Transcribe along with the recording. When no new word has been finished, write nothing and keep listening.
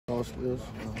ball skills,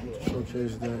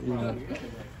 showcase that, you know,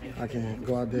 I can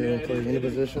go out there and play any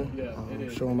position,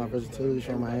 showing my versatility,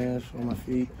 showing my hands, showing my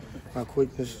feet, my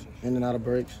quickness in and out of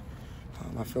breaks.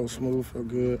 I felt smooth, felt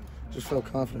good, just felt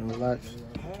confident, relaxed.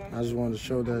 I just wanted to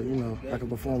show that, you know, I can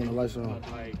perform when the lights are on.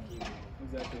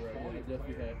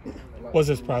 What's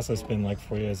this process been like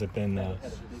for you? Has it been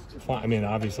fun? I mean,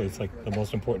 obviously, it's like the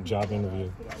most important job interview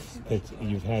that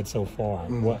you've had so far.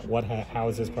 How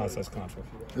has this process gone for you?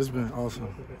 It's been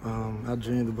awesome. I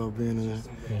dreamed about being in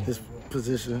this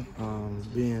position,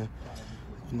 being,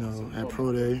 you know, at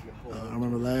Pro Day. I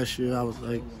remember last year I was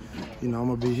like, you know, I'm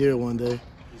going to be here one day.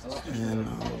 And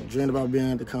dreamed about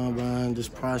being at the Combine, this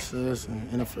process, and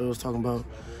NFL was talking about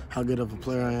how good of a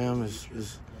player I am.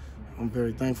 I'm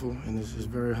very thankful, and it's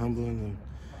very humbling,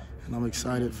 and I'm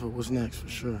excited for what's next, for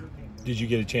sure. Did you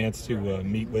get a chance to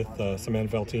meet with some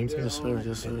NFL teams here? Yes, sir.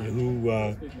 Yes,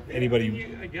 sir.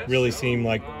 Anybody really seem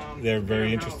like they're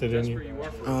very interested in you?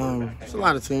 It's a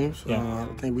lot of teams. Yeah.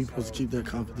 I think we're supposed to keep that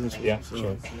confidential. Yeah, so,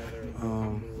 sure.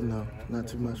 No, not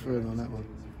too much further on that one.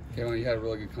 Kevin, you had a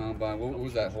really good combine. What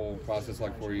was that whole process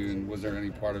like for you, and was there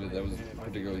any part of it that was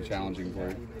particularly challenging for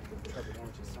you?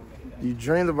 You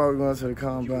dreamed about going to the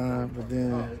Combine, but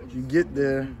then you get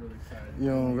there, you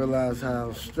don't realize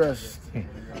how stressed,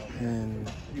 and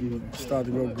you start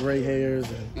to grow gray hairs,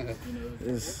 and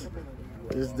it's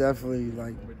definitely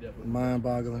like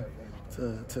mind-boggling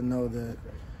to know that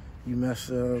you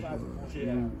mess up, or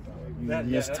you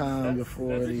miss time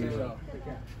before the.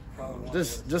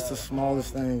 Just the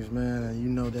smallest things, man, and you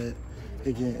know that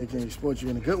it can exploit you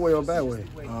in a good way or a bad way.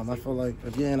 I feel like,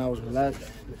 again, I was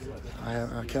relaxed.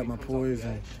 I kept my poise,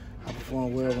 and I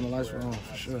performed well when the lights were on,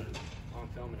 for sure.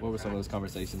 What were some of those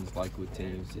conversations like with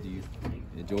teams? Did you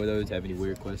enjoy those? Have any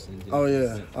weird questions? Oh,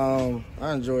 yeah.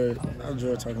 I enjoy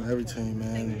talking to every team,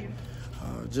 man.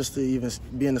 Just to even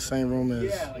be in the same room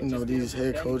as, you know, these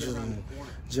head coaches and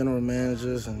general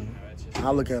managers, and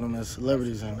I look at them as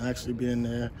celebrities, and actually being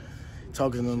there,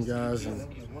 talking to them guys, and,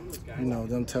 you know,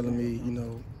 them telling me, you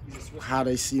know, how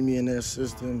they see me in their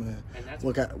system, and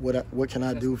what can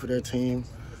I do for their team,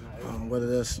 whether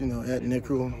that's, you know, at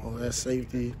nickel or at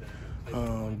safety,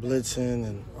 blitzing,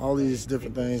 and all these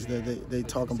different things that they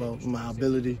talk about my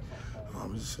ability.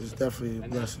 It's definitely a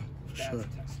blessing, for sure.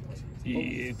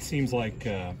 It seems like,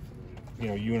 you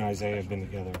know, you and Isaiah have been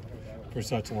together for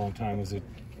such a long time. Was it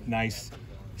nice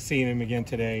seeing him again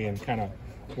today and kind of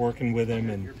working with him?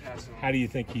 And how do you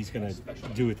think he's going to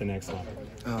do at the next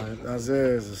level?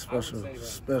 Isaiah is a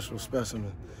special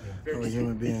specimen of a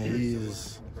human being.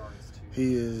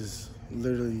 He is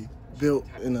literally built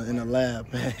in a lab.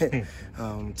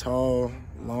 Tall,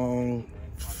 long,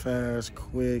 fast,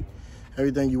 quick.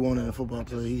 Everything you want in a football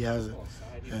player, he has it.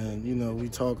 And, you know, we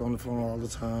talk on the phone all the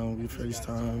time. We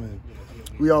FaceTime, and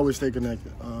we always stay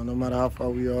connected, no matter how far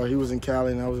we are. He was in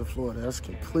Cali and I was in Florida. That's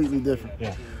completely different.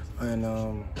 Yeah. And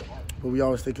but we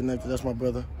always stay connected. That's my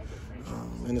brother.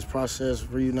 And this process,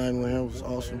 reuniting with him was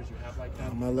awesome.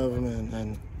 I love him,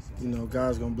 and you know,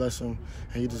 God's gonna bless him,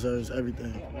 and he deserves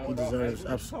everything. He deserves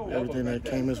absolutely everything that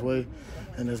came his way,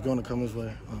 and that's gonna come his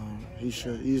way. He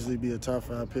should easily be a top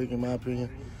 5 pick, in my opinion.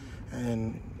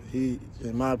 And he,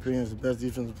 in my opinion, is the best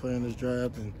defensive player in this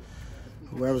draft, and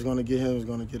whoever's going to get him is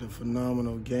going to get a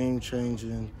phenomenal,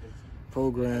 game-changing,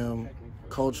 program,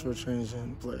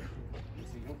 culture-changing player.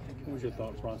 What was your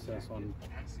thought process on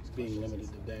being limited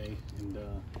today, and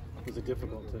was it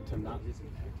difficult to not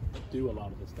do a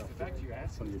lot of the stuff that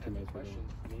some of your teammates were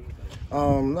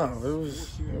doing? No, it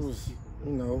was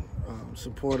you know,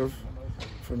 supportive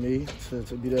for me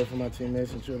to be there for my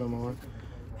teammates and cheer them on.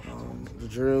 The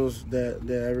drills that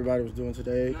everybody was doing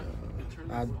today,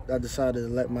 I decided to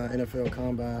let my NFL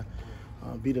Combine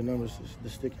be the numbers to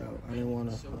stick out. I didn't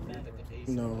want to,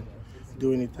 you know,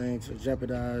 do anything to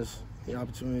jeopardize the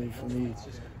opportunity for me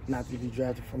not to be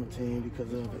drafted from a team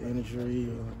because of an injury,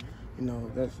 or, you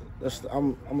know,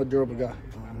 I'm a durable guy.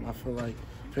 I feel like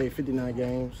I played 59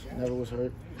 games, never was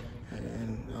hurt,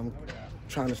 and I'm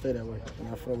trying to stay that way. And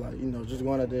I feel like, you know, just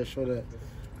going out there show that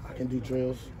I can do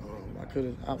drills. I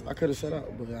could have set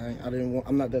out, but I didn't want.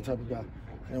 I'm not that type of guy.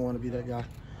 I didn't want to be that guy,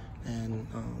 and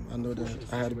I know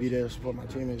that I had to be there to support my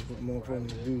teammates, but more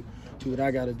importantly, do what I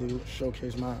got to do,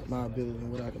 showcase my ability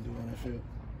and what I can do on that field.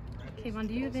 Kayvon,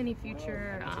 do you have any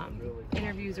future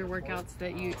interviews or workouts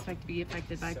that you expect to be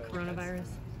affected by coronavirus?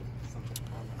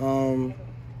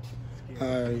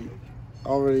 I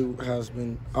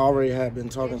already have been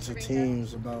talking to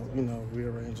teams about, you know,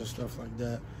 rearrange and stuff like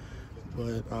that,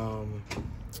 but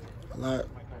a lot,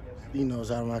 you know,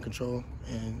 is out of my control,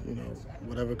 and, you know,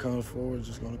 whatever comes forward is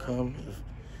just going to come. If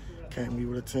can't be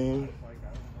with a team,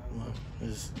 well,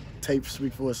 his tape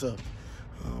speaks for itself.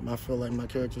 I feel like my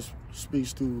character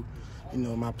speaks through,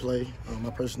 my play. My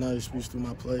personality speaks through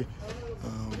my play.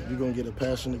 You're gonna get a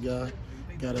passionate guy,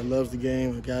 a guy that loves the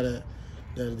game, a guy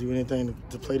that'll do anything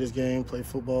to play this game, play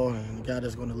football, and a guy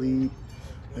that's gonna lead,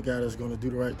 a guy that's gonna do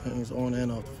the right things on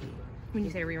and off the field. When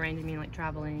you say rearrange, you mean like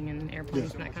traveling and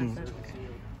airplanes and that kind of stuff? Okay.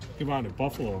 Yvonne at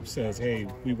Buffalo says, hey,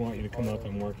 we want you to come up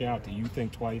and work out. Do you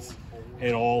think twice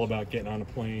at all about getting on a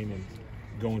plane and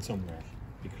going somewhere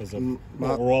because of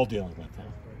what we're all dealing with now?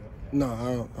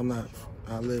 No, I'm not.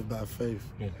 I live by faith.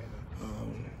 Yeah.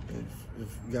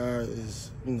 If God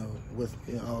is, with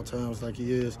me at all times like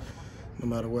He is, no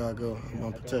matter where I go,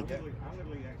 I'm protected.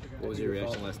 What was your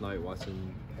reaction last night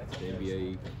watching the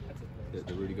NBA,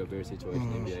 the Rudy Gobert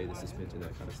situation, NBA, the suspension,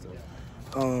 that kind of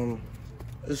stuff?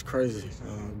 It's crazy.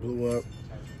 Blew up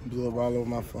all over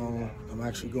my phone. I'm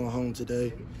actually going home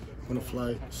today on a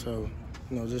flight, so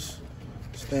just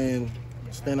staying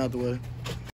out the way.